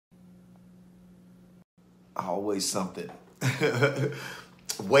Always something.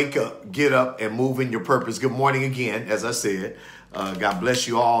 Wake up, get up, and move in your purpose. Good morning again, as I said. God bless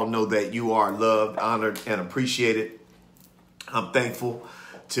you all. Know that you are loved, honored, and appreciated. I'm thankful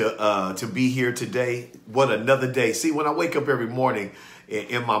to be here today. What another day. See, when I wake up every morning,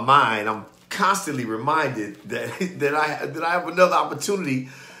 in my mind, I'm constantly reminded that I have another opportunity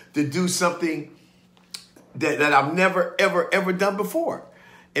to do something that I've never, ever done before.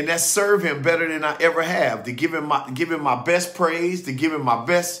 And that's serve him better than I ever have, to give him my best praise, to give him my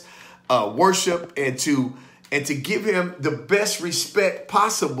best worship, and to give him the best respect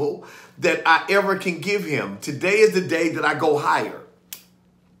possible that I ever can give him. Today is the day that I go higher.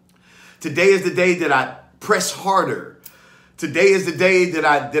 Today is the day that I press harder. Today is the day that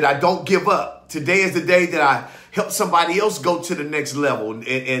I don't give up. Today is the day that I help somebody else go to the next level.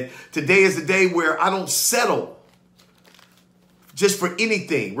 And today is the day where I don't settle just for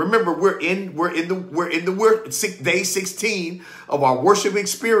anything. Remember, we're in day 16 of our worship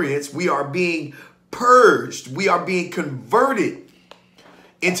experience. We are being purged. We are being converted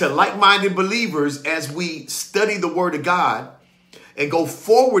into like-minded believers as we study the Word of God and go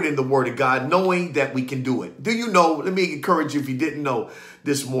forward in the Word of God, knowing that we can do it. Do you know? Let me encourage you, if you didn't know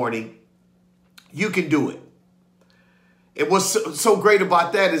this morning, you can do it. And what's so great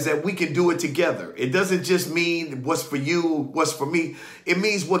about that is that we can do it together. It doesn't just mean what's for you, what's for me. It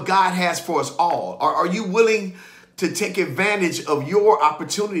means what God has for us all. Are you willing to take advantage of your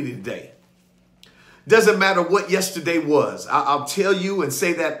opportunity today? Doesn't matter what yesterday was. I'll tell you and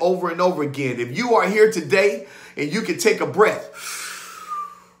say that over and over again. If you are here today and you can take a breath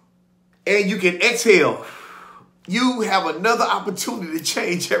and you can exhale, you have another opportunity to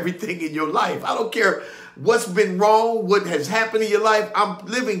change everything in your life. I don't care what's been wrong, what has happened in your life. I'm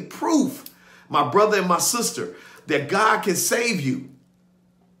living proof, my brother and my sister, that God can save you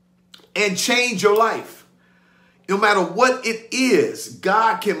and change your life. No matter what it is,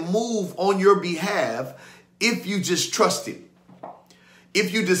 God can move on your behalf if you just trust him.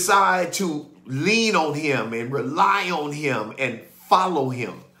 If you decide to lean on him and rely on him and follow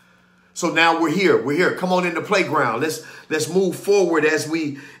him. So now we're here. We're here. Come on in the playground. Let's move forward as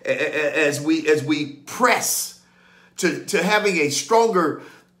we press to having a stronger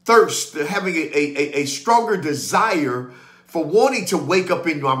thirst, to having a stronger desire for wanting to wake up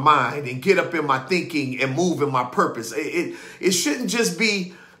in my mind and get up in my thinking and move in my purpose. It shouldn't just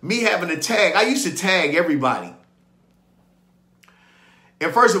be me having a tag. I used to tag everybody.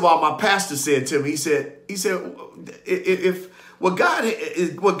 And first of all, my pastor said to me, he said, if what God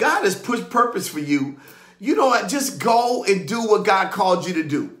has put purpose for you, you know what, just go and do what God called you to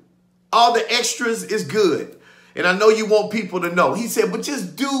do. All the extras is good. And I know you want people to know. He said, but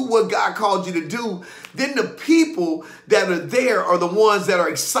just do what God called you to do. Then the people that are there are the ones that are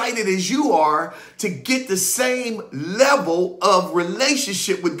excited as you are to get the same level of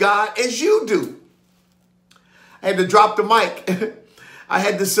relationship with God as you do. I had to drop the mic. I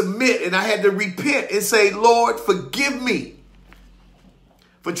had to submit and I had to repent and say, Lord, forgive me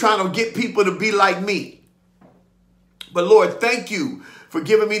for trying to get people to be like me. But Lord, thank you for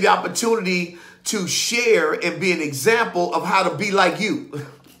giving me the opportunity to share and be an example of how to be like you.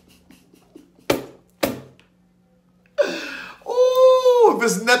 Oh, if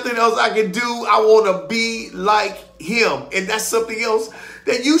there's nothing else I can do, I want to be like him. And that's something else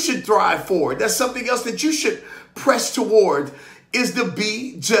that you should thrive for. That's something else that you should press toward, is to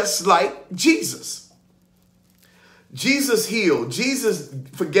be just like Jesus. Jesus healed. Jesus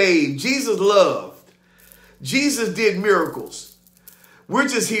forgave. Jesus loved. Jesus did miracles. We're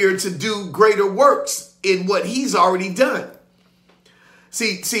just here to do greater works in what he's already done.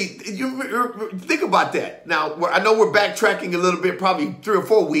 See, you think about that. Now, I know we're backtracking a little bit, probably 3 or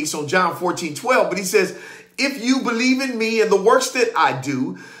 4 weeks on John 14:12, but he says, if you believe in me and the works that I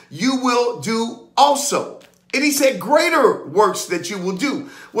do, you will do also. And he said, greater works that you will do.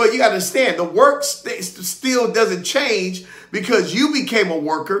 Well, you got to understand, the works still doesn't change because you became a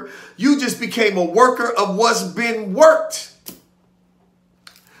worker. You just became a worker of what's been worked.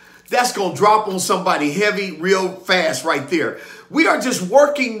 That's going to drop on somebody heavy real fast right there. We are just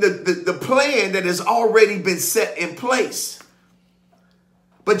working the plan that has already been set in place.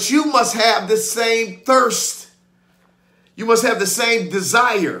 But you must have the same thirst. You must have the same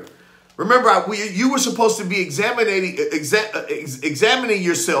desire. Remember, you were supposed to be examining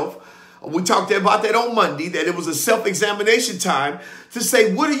yourself. We talked about that on Monday, that it was a self-examination time to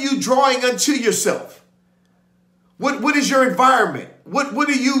say, what are you drawing unto yourself? What is your environment? What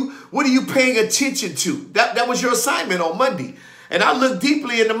are you paying attention to? That was your assignment on Monday. And I looked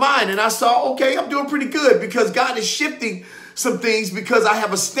deeply into mine and I saw, okay, I'm doing pretty good because God is shifting some things because I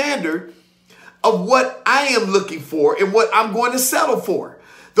have a standard of what I am looking for and what I'm going to settle for.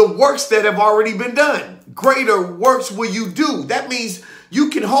 The works that have already been done. Greater works will you do. That means you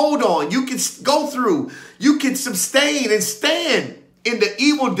can hold on. You can go through. You can sustain and stand in the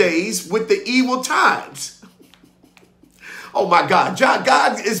evil days with the evil times. Oh my God.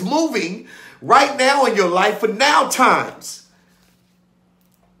 God is moving right now in your life for now times.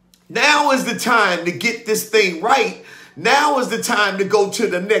 Now is the time to get this thing right. Now is the time to go to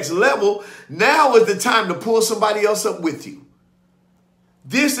the next level. Now is the time to pull somebody else up with you.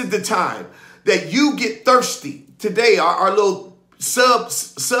 This is the time that you get thirsty. Today, our little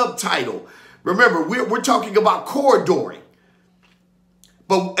subtitle. Remember, we're talking about corridoring.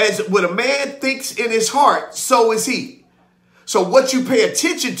 But as what a man thinks in his heart, so is he. So what you pay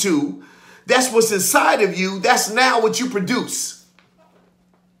attention to, that's what's inside of you. That's now what you produce.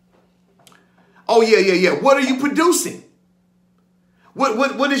 Oh, yeah. What are you producing?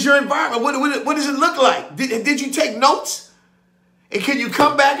 What is your environment? What does it look like? Did you take notes? And can you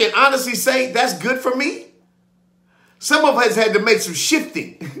come back and honestly say, that's good for me? Some of us had to make some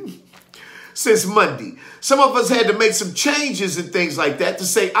shifting since Monday. Some of us had to make some changes and things like that to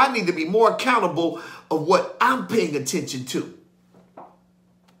say, I need to be more accountable of what I'm paying attention to.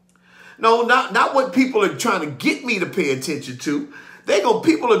 No, not what people are trying to get me to pay attention to.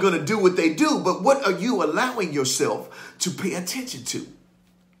 People are going to do what they do, but what are you allowing yourself to pay attention to?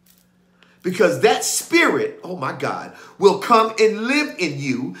 Because that spirit, oh my God, will come and live in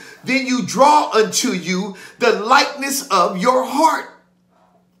you. Then you draw unto you the likeness of your heart.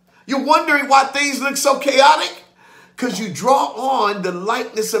 You're wondering why things look so chaotic? Because you draw on the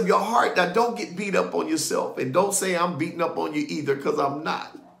likeness of your heart. Now, don't get beat up on yourself. And don't say I'm beating up on you either, because I'm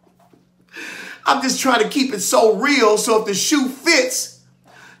not. I'm just trying to keep it so real so if the shoe fits,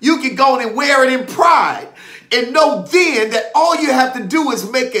 you can go in and wear it in pride. And know then that all you have to do is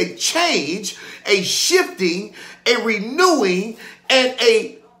make a change, a shifting, a renewing, and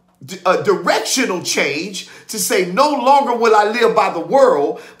a directional change to say, no longer will I live by the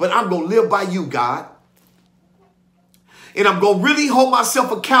world, but I'm going to live by you, God. And I'm going to really hold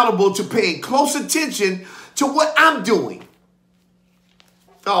myself accountable to paying close attention to what I'm doing.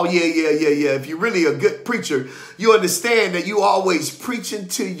 Oh, yeah. If you're really a good preacher, you understand that you always preaching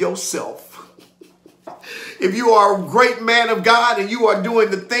to yourself. If you are a great man of God and you are doing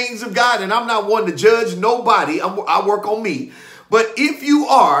the things of God, and I'm not one to judge nobody, I work on me. But if you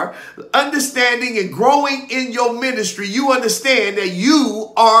are understanding and growing in your ministry, you understand that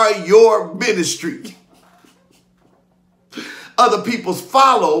you are your ministry. Other people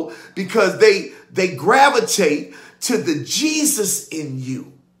follow because they gravitate to the Jesus in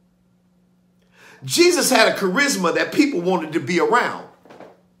you. Jesus had a charisma that people wanted to be around.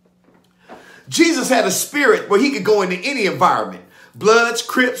 Jesus had a spirit where he could go into any environment. Bloods,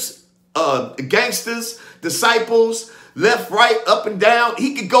 Crips, gangsters, disciples, left, right, up and down.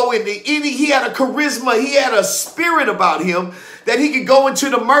 He could go into any, he had a charisma. He had a spirit about him that he could go into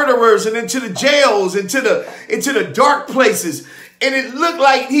the murderers and into the jails, into the dark places. And it looked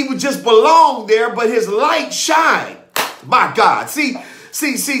like he would just belong there, but his light shined. My God. See,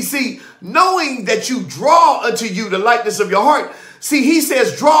 knowing that you draw unto you the likeness of your heart. See, he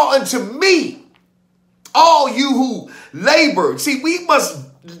says, draw unto me, all you who labor. See, we must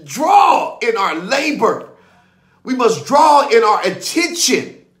draw in our labor. We must draw in our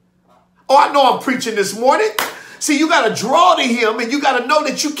attention. Oh, I know I'm preaching this morning. See, you got to draw to him and you got to know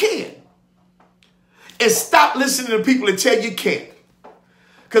that you can. And stop listening to people that tell you can't.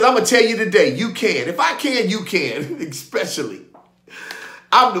 Because I'm going to tell you today, you can. If I can, you can, especially.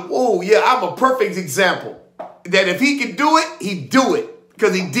 I'm a perfect example. That if he can do it, he do it.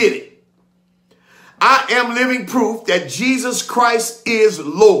 Because he did it. I am living proof that Jesus Christ is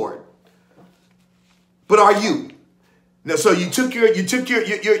Lord. But are you? Now, so you took your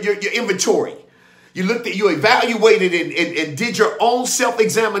inventory. You looked at, you evaluated and did your own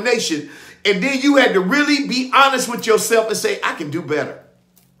self-examination. And then you had to really be honest with yourself and say, I can do better.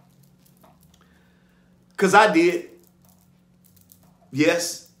 Because I did.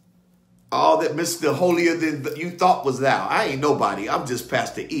 Yes. All that Mr. Holier than you thought was thou. I ain't nobody. I'm just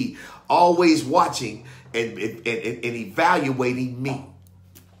Pastor E. Always watching and evaluating me.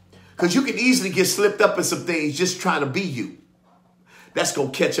 Because you can easily get slipped up in some things just trying to be you. That's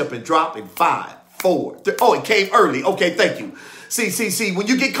going to catch up and drop in 5, 4, 3. Oh, it came early. Okay, thank you. See. When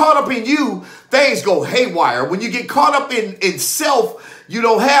you get caught up in you, things go haywire. When you get caught up in self, you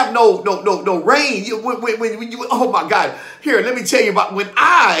don't have no reign. When you, oh my God. Here, let me tell you about when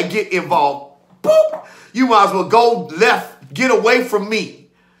I get involved. Boop, you might as well go left, get away from me.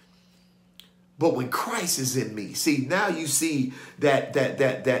 But when Christ is in me, see, now you see that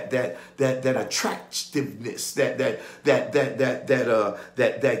attractiveness, that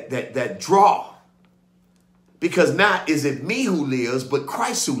draw. Because not is it me who lives, but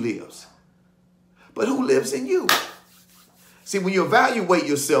Christ who lives. But who lives in you? See, when you evaluate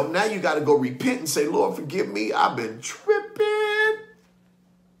yourself, now you got to go repent and say, Lord, forgive me. I've been tripping.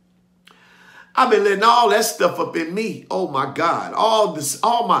 I've been letting all that stuff up in me. Oh my God. All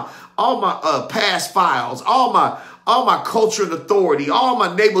my past files, all my culture and authority, all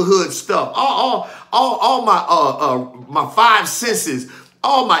my neighborhood stuff, all my five senses,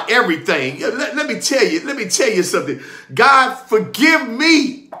 all my everything. Let me tell you something. God, forgive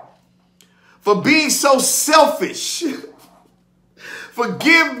me for being so selfish.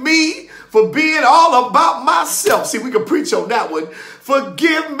 Forgive me for being all about myself. See, we can preach on that one.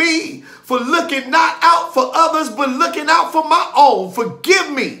 Forgive me for looking not out for others, but looking out for my own.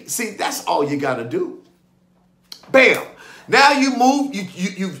 Forgive me. See, that's all you got to do. Bam. Now you move,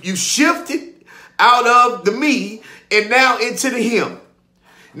 you shifted out of the me and now into the him.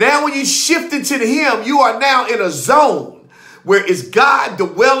 Now when you shift into the him, you are now in a zone where it's God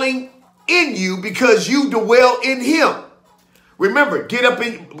dwelling in you because you dwell in him. Remember,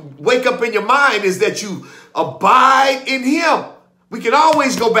 wake up in your mind is that you abide in him. We can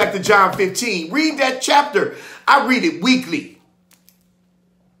always go back to John 15. Read that chapter. I read it weekly.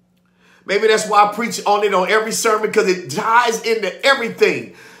 Maybe that's why I preach on it on every sermon, because it ties into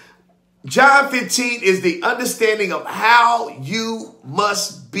everything. John 15 is the understanding of how you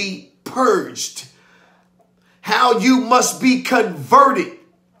must be purged, how you must be converted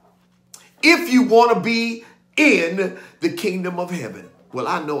if you want to be in the kingdom of heaven. Well,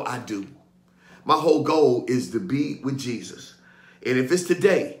 I know I do. My whole goal is to be with Jesus. And if it's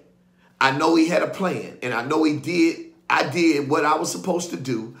today, I know he had a plan, and I know I did what I was supposed to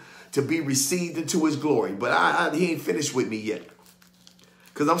do to be received into his glory. But he ain't finished with me yet,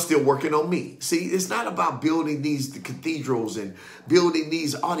 because I'm still working on me. See, it's not about building the cathedrals and building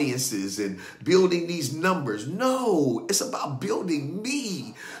these audiences and building these numbers. No, it's about building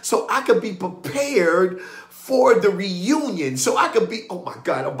me so I could be prepared for the reunion. So I could be, oh my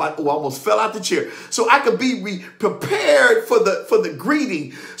God, I almost fell out the chair. So I could be prepared for the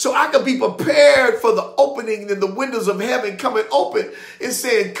greeting. So I could be prepared for the opening and the windows of heaven coming open and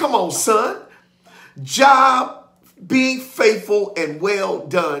saying, come on, son, job being faithful and well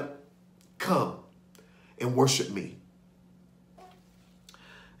done. Come and worship me.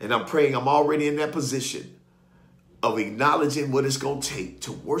 And I'm praying I'm already in that position of acknowledging what it's going to take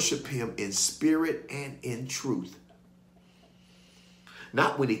to worship him in spirit and in truth.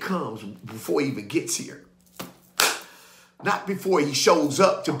 Not when he comes, before he even gets here. Not before he shows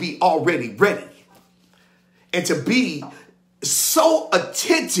up, to be already ready. And to be so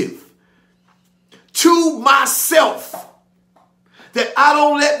attentive to myself that I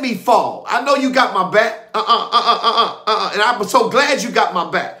don't let me fall. I know you got my back. And I'm so glad you got my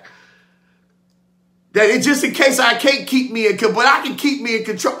back. That it's just in case I can't keep me in control, but I can keep me in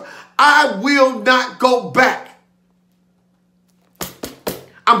control. I will not go back.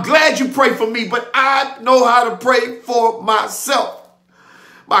 I'm glad you pray for me, but I know how to pray for myself.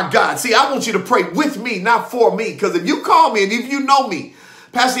 My God, see, I want you to pray with me, not for me. Because if you call me and if you know me,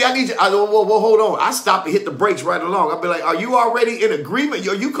 Pastor, I need you. Well, hold on. I stop and hit the brakes right along. I'll be like, are you already in agreement?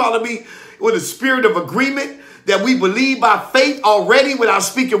 Are you calling me with a spirit of agreement that we believe by faith already without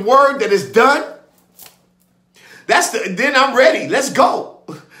speaking word that it's done? Then I'm ready. Let's go.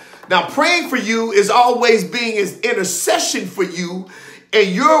 Now, praying for you is always being an intercession for you and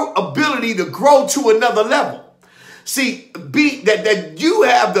your ability to grow to another level. See, that you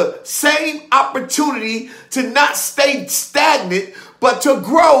have the same opportunity to not stay stagnant, but to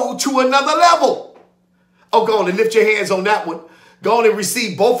grow to another level. Oh, go on and lift your hands on that one. Go on and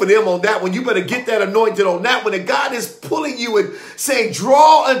receive both of them on that one. You better get that anointed on that one. And God is pulling you and saying,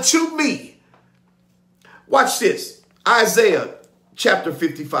 draw unto me. Watch this. Isaiah chapter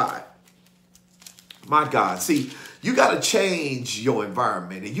 55. My God. See, you got to change your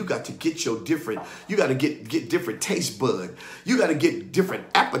environment, and you got to get you got to get different taste bud. You got to get different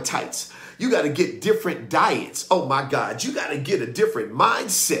appetites. You got to get different diets. Oh my God. You got to get a different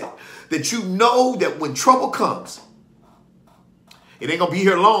mindset that you know that when trouble comes, it ain't going to be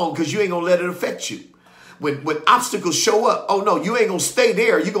here long, because you ain't going to let it affect you. When obstacles show up, oh no, you ain't going to stay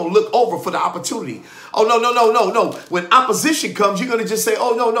there. You're going to look over for the opportunity. Oh, no. When opposition comes, you're going to just say,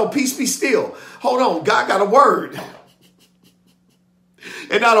 oh, no, peace be still. Hold on, God got a word.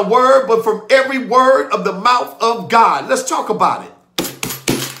 And not a word, but from every word of the mouth of God. Let's talk about it.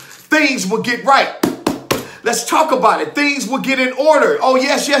 Things will get right. Let's talk about it. Things will get in order. Oh,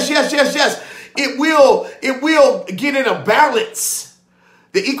 yes. it will get in a balance.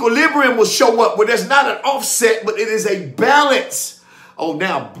 The equilibrium will show up where there's not an offset, but it is a balance. Oh,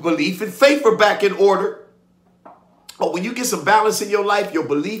 now belief and faith are back in order. Oh, when you get some balance in your life, your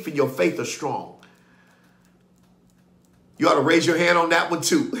belief and your faith are strong. You ought to raise your hand on that one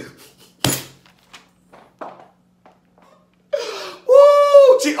too. Woo!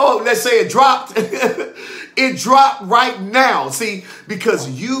 Oh, let's say it dropped. It dropped right now. See, because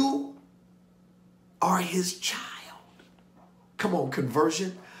you are his child. Come on,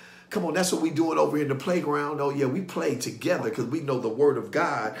 conversion. Come on, that's what we're doing over here in the playground. Oh, yeah, we play together because we know the word of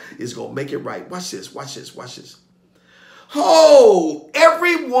God is going to make it right. Watch this, watch this, watch this. Oh,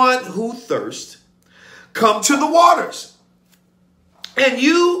 everyone who thirsts, come to the waters. And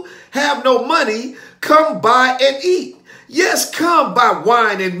you have no money, come buy and eat. Yes, come buy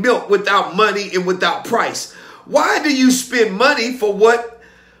wine and milk without money and without price. Why do you spend money for what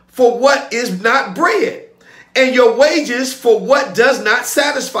is not bread, and your wages for what does not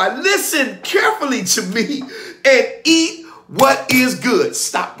satisfy? Listen carefully to me and eat what is good.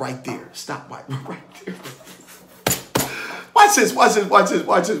 Stop right there. Stop right there. Watch this, watch this, watch this,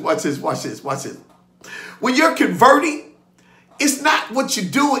 watch this, watch this, watch this, watch this. When you're converting, it's not what you're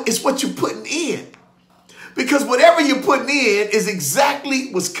doing, it's what you're putting in. Because whatever you're putting in is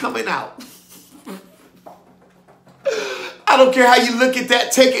exactly what's coming out. I don't care how you look at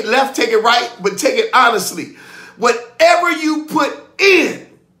that. Take it left, take it right, but take it honestly. Whatever you put in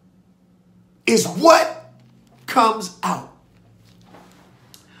is what comes out.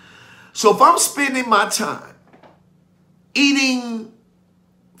 So if I'm spending my time eating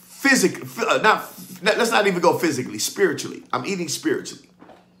physically, let's not even go physically, spiritually. I'm eating spiritually.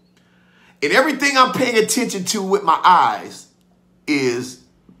 And everything I'm paying attention to with my eyes is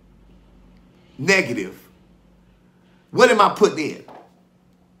negative. What am I putting in?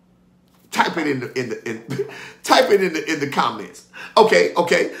 Type it in the comments. Okay.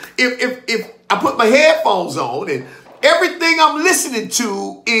 If I put my headphones on and everything I'm listening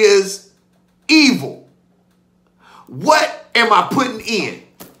to is evil, what am I putting in?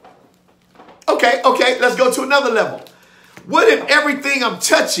 Okay, let's go to another level. What if everything I'm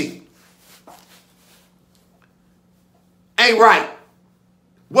touching ain't right?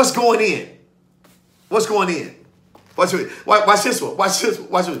 What's going in? What's going in? Watch this one. Watch this one.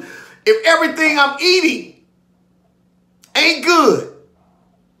 Watch this one. If everything I'm eating ain't good,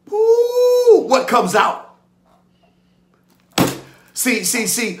 what comes out?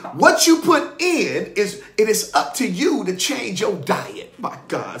 See, what you put in it is up to you to change your diet. My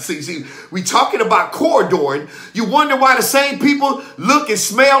God. See, we talking about corridoring. You wonder why the same people look and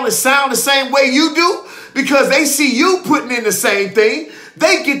smell and sound the same way you do? Because they see you putting in the same thing.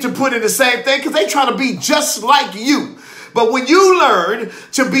 They get to put in the same thing because they try to be just like you. But when you learn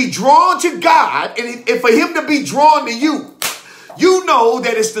to be drawn to God and for him to be drawn to you, you know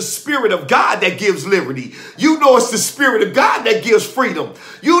that it's the Spirit of God that gives liberty. You know it's the Spirit of God that gives freedom.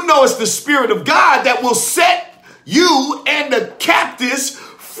 You know it's the Spirit of God that will set you and the captives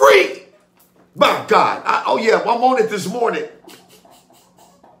free. My God. I'm on it this morning.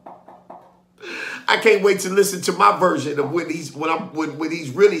 I can't wait to listen to my version of when he's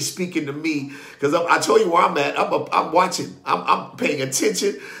really speaking to me, because I told you where I'm at. I'm watching. I'm paying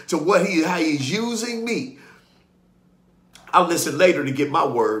attention to how he's using me. I'll listen later to get my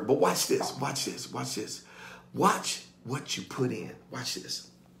word, but watch this. Watch this. Watch this. Watch what you put in. Watch this.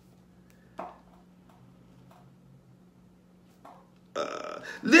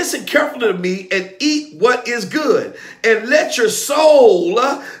 Listen carefully to me and eat what is good, and let your soul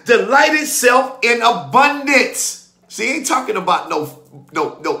delight itself in abundance. See, he ain't talking about no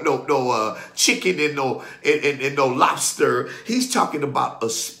chicken and no lobster. He's talking about a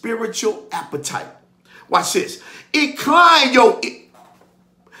spiritual appetite. Watch this. Incline your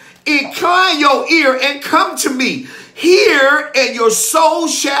ear and come to me. Hear, and your soul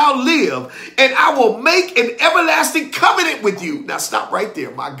shall live, and I will make an everlasting covenant with you. Now stop right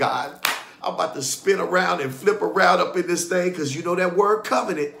there, my God. I'm about to spin around and flip around up in this thing, because you know that word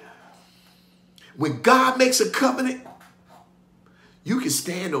covenant. When God makes a covenant, you can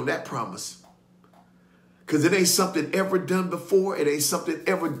stand on that promise. Because it ain't something ever done before. It ain't something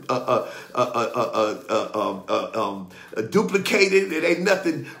ever duplicated. It ain't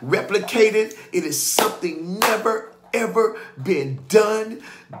nothing replicated. It is something never, ever been done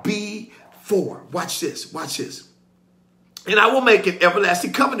before. Watch this. Watch this. And I will make an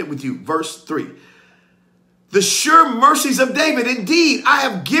everlasting covenant with you. Verse 3. The sure mercies of David, indeed, I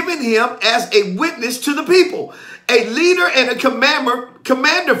have given him as a witness to the people, a leader and a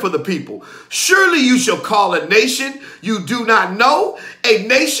commander for the people. Surely you shall call a nation you do not know, a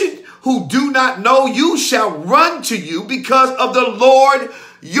nation who do not know you shall run to you because of the Lord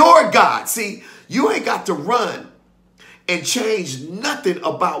your God. See, you ain't got to run and change nothing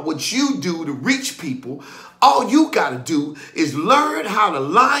about what you do to reach people. All you got to do is learn how to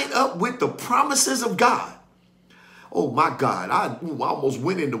line up with the promises of God. Oh, my God, I almost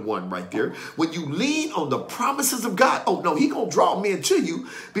went into one right there. When you lean on the promises of God, oh, no, he going to draw men to you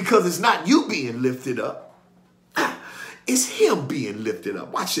because it's not you being lifted up. It's him being lifted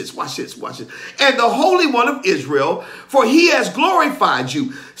up. Watch this, watch this, watch this. And the Holy One of Israel, for he has glorified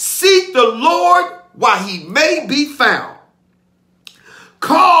you. Seek the Lord while he may be found.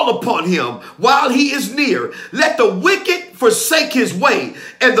 Call upon him while he is near. Let the wicked forsake his way,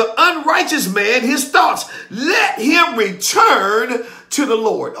 and the unrighteous man his thoughts. Let him return to the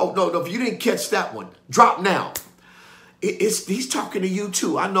Lord. Oh, no, if you didn't catch that one, drop now. He's talking to you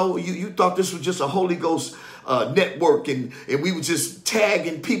too. I know you thought this was just a Holy Ghost network and we were just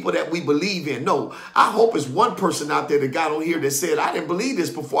tagging people that we believe in. No, I hope it's one person out there that got on here that said, I didn't believe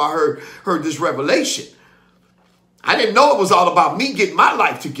this before I heard this revelation. I didn't know it was all about me getting my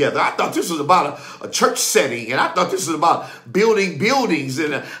life together. I thought this was about a church setting, and I thought this was about building buildings,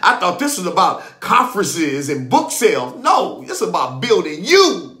 and I thought this was about conferences and book sales. No, it's about building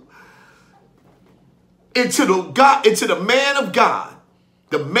you into the man of God,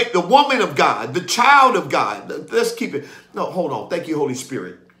 the woman of God, the child of God. Let's keep it. No, hold on. Thank you, Holy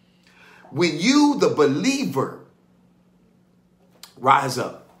Spirit. When you, the believer, rise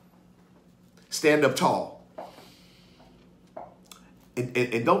up, stand up tall.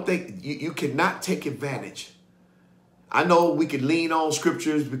 And don't think you cannot take advantage. I know we can lean on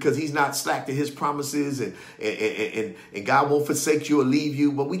scriptures because he's not slack to his promises and God won't forsake you or leave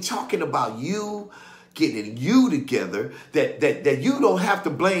you. But we're talking about you getting you together that you don't have to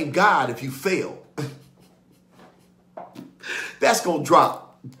blame God if you fail. That's going to drop.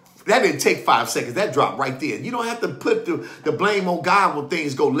 That didn't take 5 seconds. That dropped right there. You don't have to put the blame on God when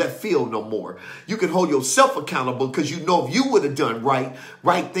things go left field no more. You can hold yourself accountable because you know if you would have done right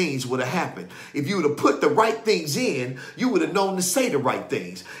things would have happened. If you would have put the right things in, you would have known to say the right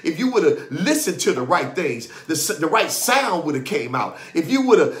things. If you would have listened to the right things, the right sound would have came out. If you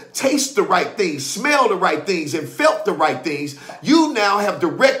would have tasted the right things, smelled the right things, and felt the right things, you now have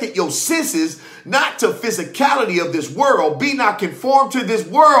directed your senses not to physicality of this world. Be not conformed to this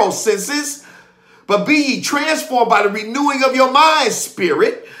world senses, but be ye transformed by the renewing of your mind,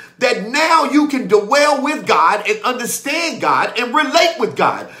 spirit, that now you can dwell with God and understand God and relate with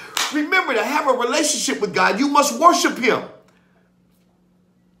God. Remember, to have a relationship with God, you must worship him.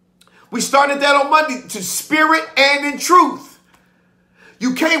 We started that on Monday, to spirit and in truth.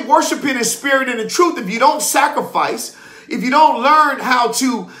 You can't worship him in spirit and in truth if you don't sacrifice, if you don't learn how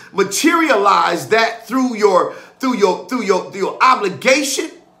to materialize that through your obligation,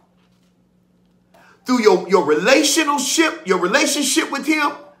 through your relationship with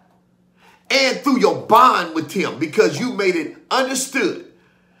him, and through your bond with him, because you made it understood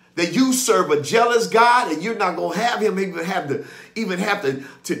that you serve a jealous God and you're not going to have him even have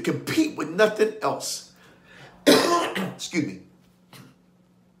to compete with nothing else. Excuse me.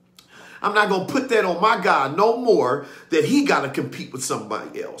 I'm not going to put that on my God no more that he got to compete with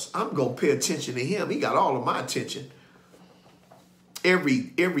somebody else. I'm going to pay attention to him. He got all of my attention.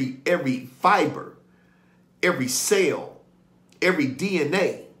 Every fiber, every cell, every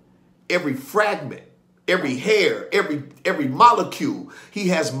DNA, every fragment, every hair, every molecule. He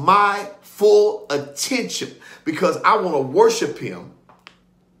has my full attention because I want to worship him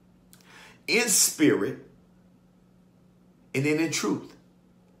in spirit and then in truth.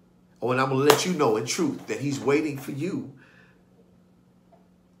 Oh, and I'm going to let you know in truth that he's waiting for you.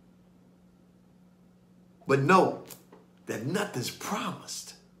 But know that nothing's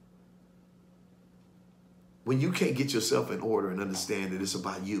promised when you can't get yourself in order and understand that it's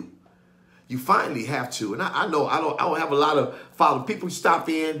about you. You finally have to. And I know I don't have a lot of follow. People stop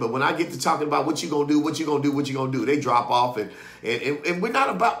in, but when I get to talking about what you're going to do, what you're going to do, what you're going to do, they drop off. And we're not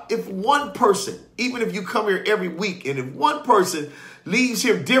about, if one person, even if you come here every week, and if one person leaves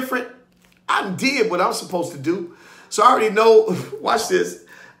here different, I did what I was supposed to do. So I already know, watch this.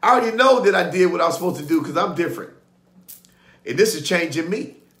 I already know that I did what I was supposed to do because I'm different. And this is changing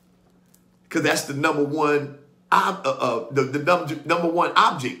me. Because that's the number one, number one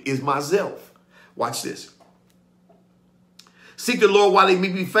object is myself. Watch this. Seek the Lord while he may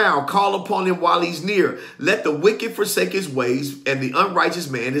be found. Call upon him while he's near. Let the wicked forsake his ways and the unrighteous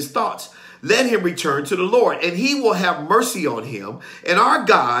man his thoughts. Let him return to the Lord, and he will have mercy on him. And our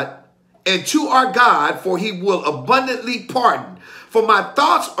God and to our God, for he will abundantly pardon. For my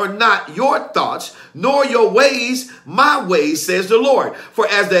thoughts are not your thoughts, nor your ways my ways, says the Lord. For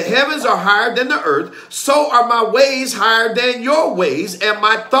as the heavens are higher than the earth, so are my ways higher than your ways, and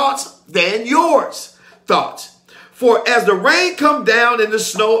my thoughts than yours thoughts. For as the rain come down and the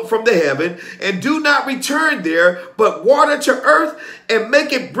snow from the heaven, and do not return there, but water to earth, and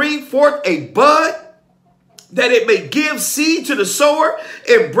make it bring forth a bud, that it may give seed to the sower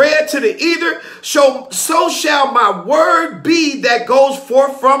and bread to the eater, so shall my word be that goes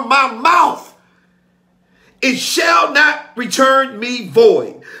forth from my mouth. It shall not return me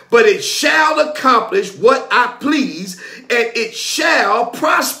void, but it shall accomplish what I please, and it shall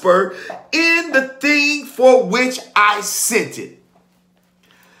prosper in the thing for which I sent it.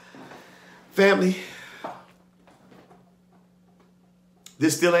 Family,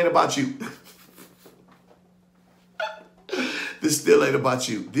 this still ain't about you. This still ain't about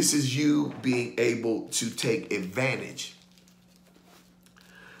you. This is you being able to take advantage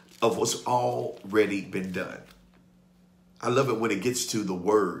of what's already been done. I love it when it gets to the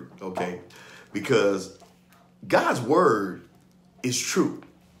word, okay? Because God's word is true.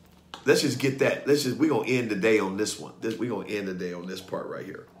 Let's just get that. We're going to end the day on this one. We're going to end the day on this part right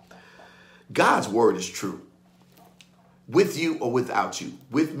here. God's word is true. With you or without you.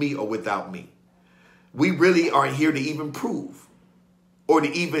 With me or without me. We really aren't here to even prove or to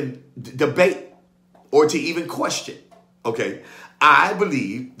even debate or to even question. Okay. I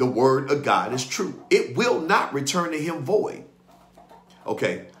believe the word of God is true. It will not return to him void.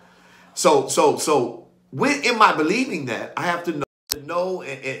 Okay. So when am I believing that? I have to know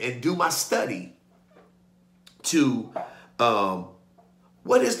and do my study to,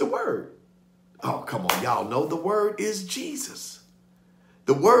 what is the word? Oh, come on. Y'all know the word is Jesus.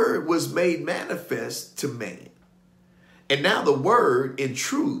 The word was made manifest to man. And now the word in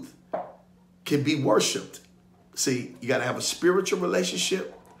truth can be worshiped. See, you got to have a spiritual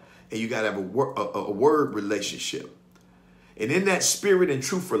relationship and you got to have a word relationship. And in that spirit and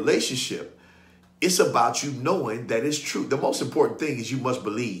truth relationship, it's about you knowing that it's true. The most important thing is you must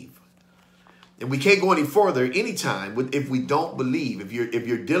believe. And we can't go any further anytime if we don't believe. If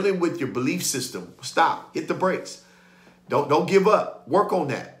you're dealing with your belief system, stop, hit the brakes. Don't give up. Work on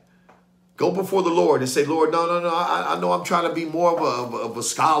that. Go before the Lord and say, Lord, no. I know I'm trying to be more of a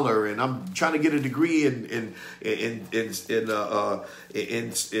scholar, and I'm trying to get a degree in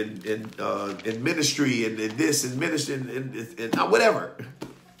ministry and in this and ministry and whatever. You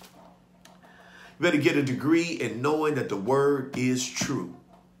better get a degree in knowing that the word is true,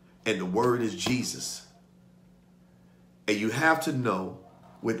 and the word is Jesus. And you have to know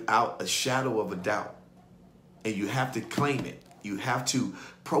without a shadow of a doubt. And you have to claim it. You have to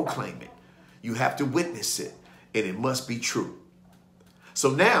proclaim it. You have to witness it. And it must be true. So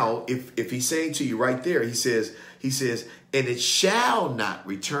now, if he's saying to you right there, he says, and it shall not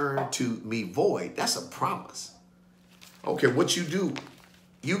return to me void. That's a promise. Okay, what you do,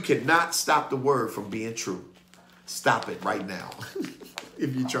 you cannot stop the word from being true. Stop it right now.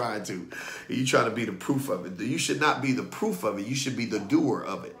 If you're trying to. If you're trying to be the proof of it. You should not be the proof of it. You should be the doer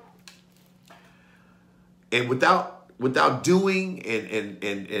of it. And without doing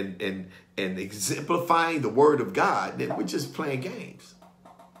and exemplifying the word of God, then we're just playing games.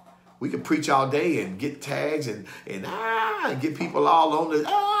 We can preach all day and get tags and get people all on the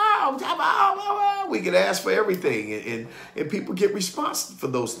we can ask for everything and people get response for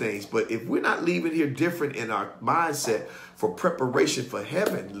those things. But if we're not leaving here different in our mindset for preparation for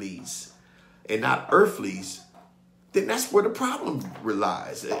heavenlies and not earthlies, then that's where the problem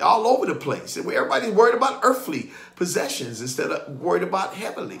relies. All over the place. Everybody's worried about earthly possessions instead of worried about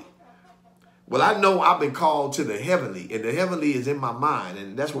heavenly. Well, I know I've been called to the heavenly, and the heavenly is in my mind,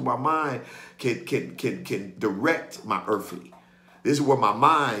 and that's where my mind can direct my earthly. This is where my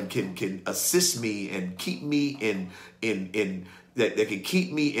mind can assist me and keep me that can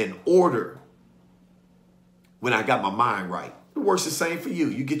keep me in order when I got my mind right. It works the same for you.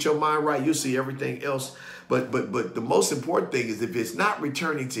 You get your mind right, you'll see everything else. But the most important thing is if it's not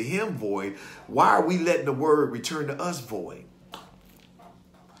returning to him void, why are we letting the word return to us void?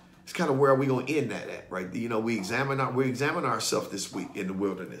 It's kind of where we going to end that at, right? You know, we examine ourselves this week in the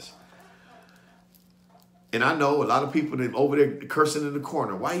wilderness. And I know a lot of people over there cursing in the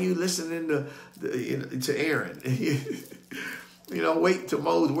corner. Why are you listening to Aaron? You know, wait till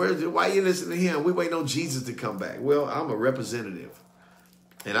Moses. Why are you listening to him? We waiting on Jesus to come back. Well, I'm a representative.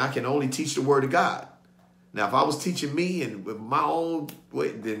 And I can only teach the word of God. Now, if I was teaching me and with my own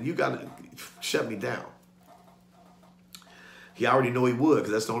way, then you got to shut me down. He already know he would,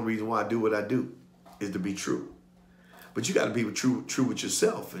 because that's the only reason why I do what I do, is to be true. But you got to be true with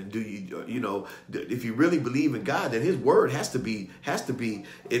yourself. And if you really believe in God, then his word has to be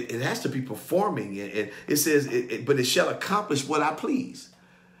performing. And it says, but it shall accomplish what I please.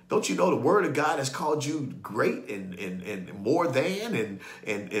 Don't you know the word of God has called you great and more than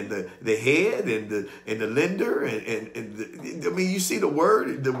and the head and the lender I mean, you see the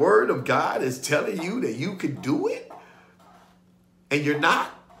word of God is telling you that you can do it and you're not.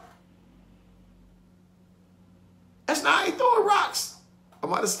 That's not, I ain't throwing rocks. I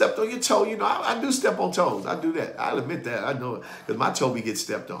might have stepped on your toe. I do step on toes. I do that. I'll admit that. I know it because my toe be get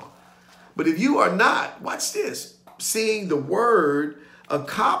stepped on. But if you are not, watch this, seeing the word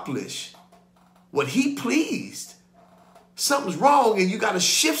accomplish what he pleased, something's wrong and you got to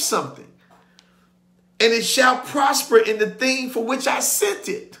shift something. And it shall prosper in the thing for which I sent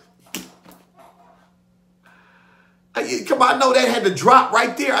it. Come on, I know that had to drop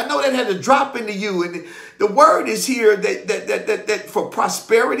right there. I know that had to drop into you. And the word is here that for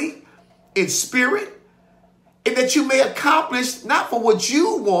prosperity in spirit, and that you may accomplish not for what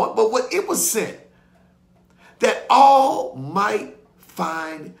you want, but what it was sent, that all might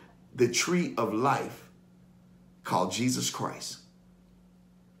find the tree of life called Jesus Christ.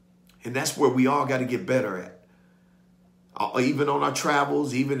 And that's where we all got to get better at. Even on our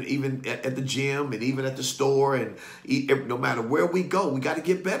travels, even at the gym and even at the store, and no matter where we go, we got to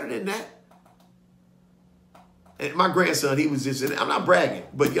get better than that. And my grandson, he was just, and I'm not bragging,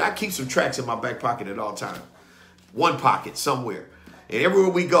 but I keep some tracks in my back pocket at all times. One pocket somewhere. And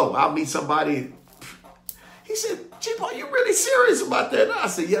everywhere we go, I'll meet somebody. He said, Chief, are you really serious about that? And I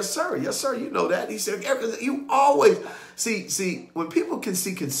said, yes, sir. Yes, sir. You know that. He said, you always see, when people can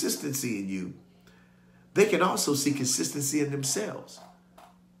see consistency in you, they can also see consistency in themselves.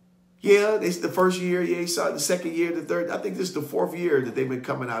 Yeah, it's the first year. Yeah, he saw it the second year, the third. I think this is the fourth year that they've been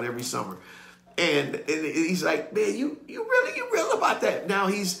coming out every summer. And he's like, man, you real about that? Now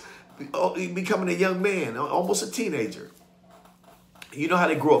he's becoming a young man, almost a teenager. You know how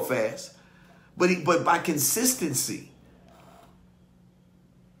they grow up fast. But by consistency,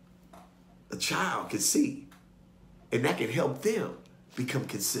 a child can see. And that can help them become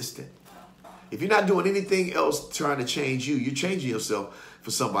consistent. If you're not doing anything else trying to change you, you're changing yourself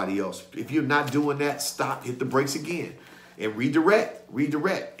for somebody else. If you're not doing that, stop, hit the brakes again, and redirect.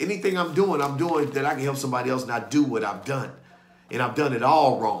 Anything I'm doing that I can help somebody else not do what I've done. And I've done it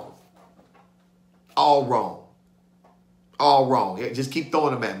all wrong. All wrong. All wrong. Just keep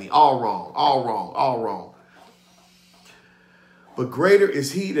throwing them at me. All wrong. All wrong. All wrong. But greater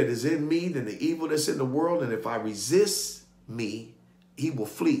is he that is in me than the evil that's in the world. And if I resist me, he will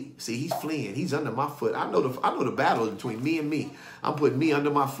flee. See, he's fleeing. He's under my foot. I know the battle between me and me. I'm putting me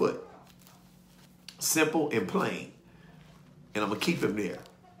under my foot. Simple and plain. And I'm going to keep him there.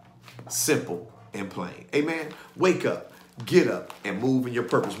 Simple and plain. Amen. Wake up, get up, and move in your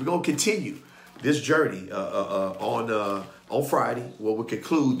purpose. We're going to continue this journey on Friday, where we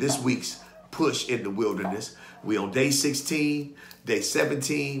conclude this week's push in the wilderness. We on day 16. Day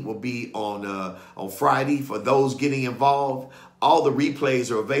 17 will be on Friday. For those getting involved, all the replays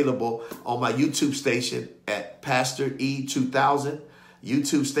are available on my YouTube station at Pastor E2000.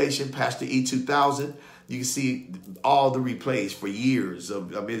 YouTube station, Pastor E2000. You can see all the replays for years.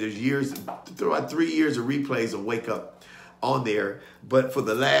 There's years, throughout 3 years of replays of Wake Up on there. But for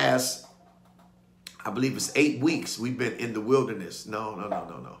the last, I believe it's 8 weeks, we've been in the wilderness. The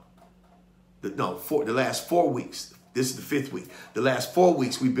last 4 weeks. This is the 5th week. The last 4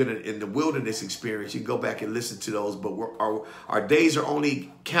 weeks we've been in the wilderness experience. You can go back and listen to those, but our days are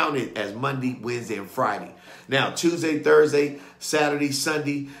only counted as Monday, Wednesday, and Friday. Now, Tuesday, Thursday, Saturday,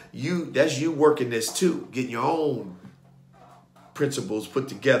 Sunday, that's you working this too, getting your own principles put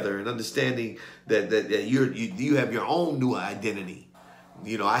together and understanding that you have your own new identity.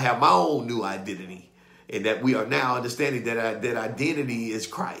 I have my own new identity, and that we are now understanding that identity is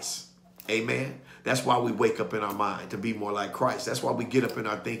Christ. Amen. That's why we wake up in our mind to be more like Christ. That's why we get up in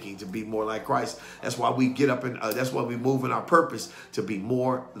our thinking to be more like Christ. That's why we get up that's why we move in our purpose to be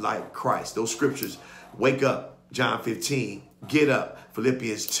more like Christ. Those scriptures, wake up, John 15, get up,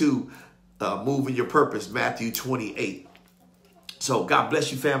 Philippians 2, move in your purpose, Matthew 28. So God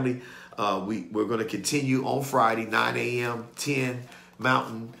bless you, family. We're going to continue on Friday, 9 a.m., 10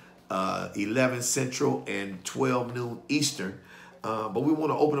 Mountain, 11 Central, and 12 noon Eastern. But we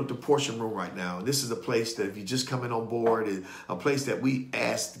want to open up the portion room right now. And this is a place that if you're just coming on board, is a place that we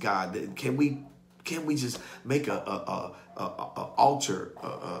asked God, that can we just make a altar,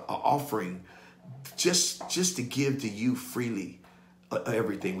 a offering, just to give to you freely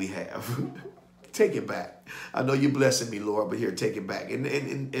everything we have. take it back. I know you're blessing me, Lord, but here, take it back.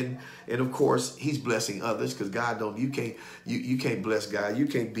 And of course, he's blessing others, because God don't, you can't bless God. You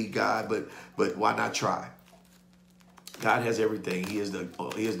can't beat God, but why not try? God has everything. He is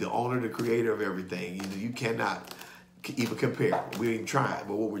the owner, the creator of everything. You cannot even compare. We ain't trying,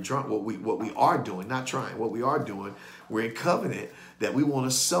 but what we are doing, not trying, what we are doing, we're in covenant that we want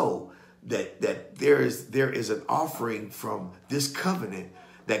to sow, that there is an offering from this covenant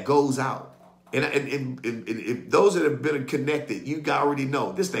that goes out. And if those that have been connected, you already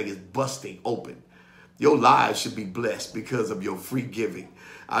know this thing is busting open. Your lives should be blessed because of your free giving.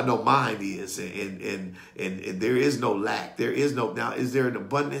 I know mine is, and there is no lack. There is no, now, is there an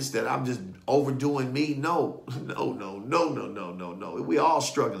abundance that I'm just overdoing me? No. We all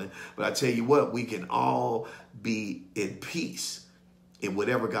struggling. But I tell you what, we can all be in peace in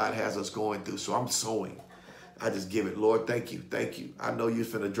whatever God has us going through. So I'm sowing. I just give it, Lord, thank you, thank you. I know you're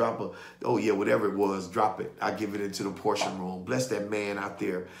finna drop whatever it was, drop it. I give it into the portion room. Bless that man out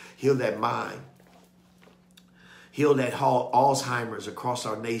there. Heal that mind. Heal that Alzheimer's across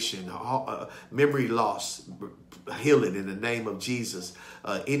our nation, memory loss. Heal it in the name of Jesus.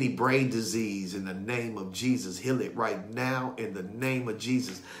 Any brain disease, in the name of Jesus. Heal it right now in the name of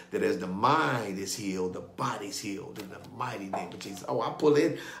Jesus. That as the mind is healed, the body's healed in the mighty name of Jesus. Oh,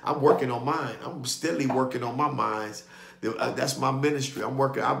 I'm working on mine. I'm steadily working on my minds. That's my ministry. I'm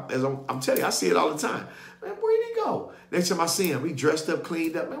working. I'm telling you, I see it all the time. Man, where'd he go? Next time I see him, he dressed up,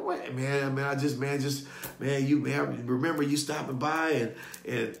 cleaned up. Man, remember you stopping by,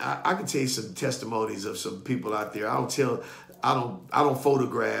 and I can tell you some testimonies of some people out there. I don't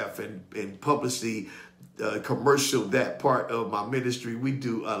photograph and publicly commercial that part of my ministry. We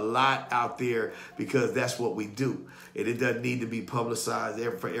do a lot out there because that's what we do. And it doesn't need to be publicized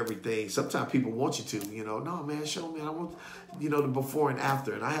for everything. Sometimes people want you to, no, man, show me. I want, the before and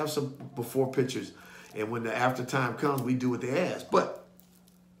after. And I have some before pictures. And when the after time comes, we do what they ask. But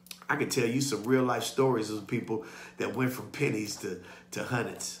I can tell you some real life stories of people that went from pennies to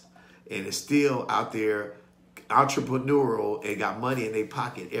hundreds. And is still out there entrepreneurial and got money in their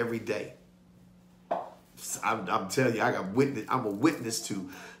pocket every day. I'm telling you, I'm a witness to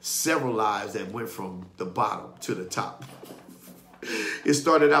several lives that went from the bottom to the top. It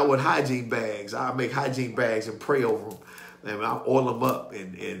started out with hygiene bags. I make hygiene bags and pray over them. And I oil them up,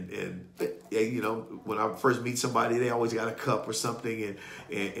 and when I first meet somebody, they always got a cup or something,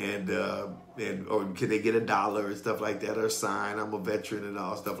 or can they get $1 and stuff like that, or a sign, I'm a veteran and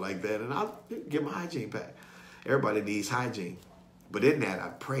all stuff like that, and I'll give them a hygiene pack. Everybody needs hygiene, but in that I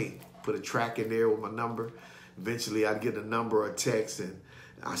pray, put a track in there with my number. Eventually, I'd get a number or a text, and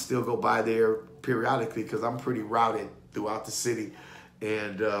I still go by there periodically because I'm pretty routed throughout the city.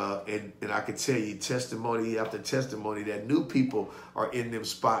 And I can tell you testimony after testimony that new people are in them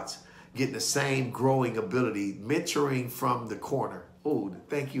spots, getting the same growing ability, mentoring from the corner. Oh,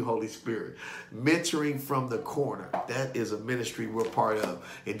 thank you, Holy Spirit. Mentoring from the corner. That is a ministry we're part of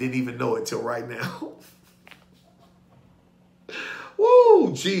and didn't even know it till right now.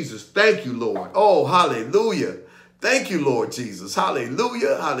 Woo, Jesus. Thank you, Lord. Oh, hallelujah. Thank you, Lord Jesus.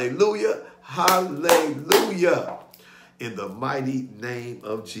 Hallelujah, hallelujah, hallelujah. In the mighty name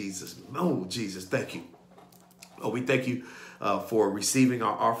of Jesus. Oh, Jesus, thank you. Oh, we thank you for receiving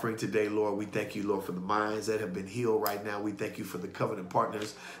our offering today, Lord. We thank you, Lord, for the minds that have been healed right now. We thank you for the covenant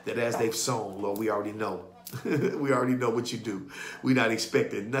partners that as they've sown, Lord, we already know. We already know what you do. We're not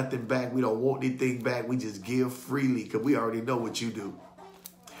expecting nothing back. We don't want anything back. We just give freely because we already know what you do.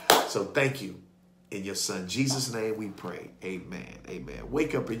 So thank you. In your son Jesus' name we pray. Amen. Amen.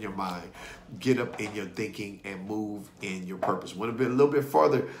 Wake up in your mind. Get up in your thinking and move in your purpose. Went a little bit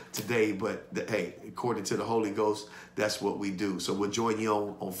farther today, but hey, according to the Holy Ghost, that's what we do. So we'll join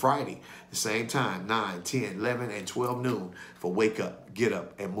you on Friday, the same time, 9, 10, 11, and 12 noon for Wake Up, Get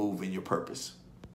Up, and Move in Your Purpose.